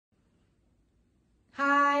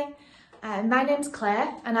Hi, my name's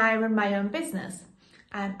Claire and I run my own business.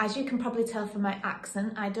 As you can probably tell from my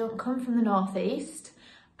accent, I don't come from the northeast.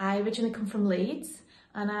 I originally come from Leeds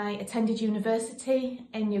and I attended university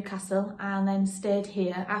in Newcastle and then stayed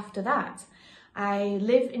here after that. I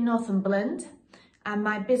live in Northumberland and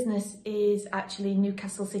my business is actually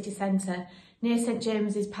Newcastle city centre near St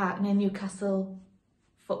James's Park near Newcastle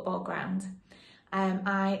football ground.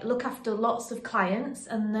 I look after lots of clients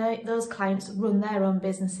and those clients run their own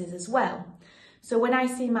businesses as well. So when I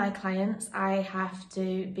see my clients, I have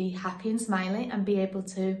to be happy and smiley and be able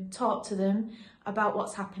to talk to them about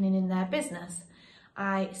what's happening in their business.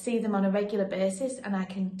 I see them on a regular basis and I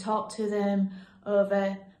can talk to them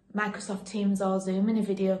over Microsoft Teams or Zoom in a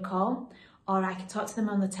video call, or I can talk to them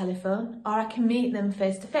on the telephone, or I can meet them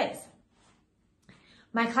face to face.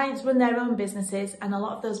 My clients run their own businesses and a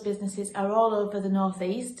lot of those businesses are all over the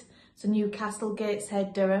northeast, so Newcastle,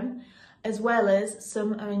 Gateshead, Durham, as well as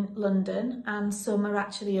some are in London and some are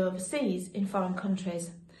actually overseas in foreign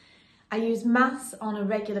countries. I use maths on a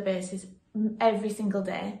regular basis every single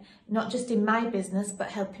day, not just in my business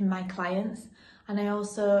but helping my clients, and I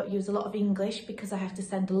also use a lot of English because I have to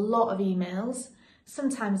send a lot of emails,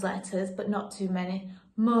 sometimes letters but not too many,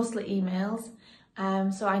 mostly emails.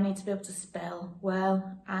 So I need to be able to spell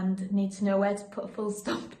well and need to know where to put a full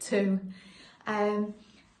stop to.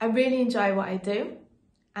 I really enjoy what I do.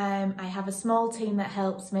 I have a small team that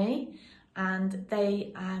helps me and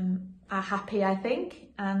they are happy, I think,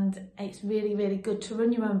 and it's really, really good to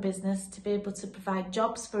run your own business, to be able to provide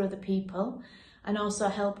jobs for other people and also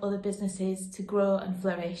help other businesses to grow and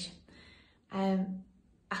flourish. I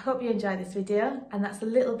hope you enjoy this video, and that's a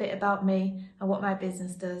little bit about me and what my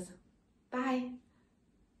business does. Bye.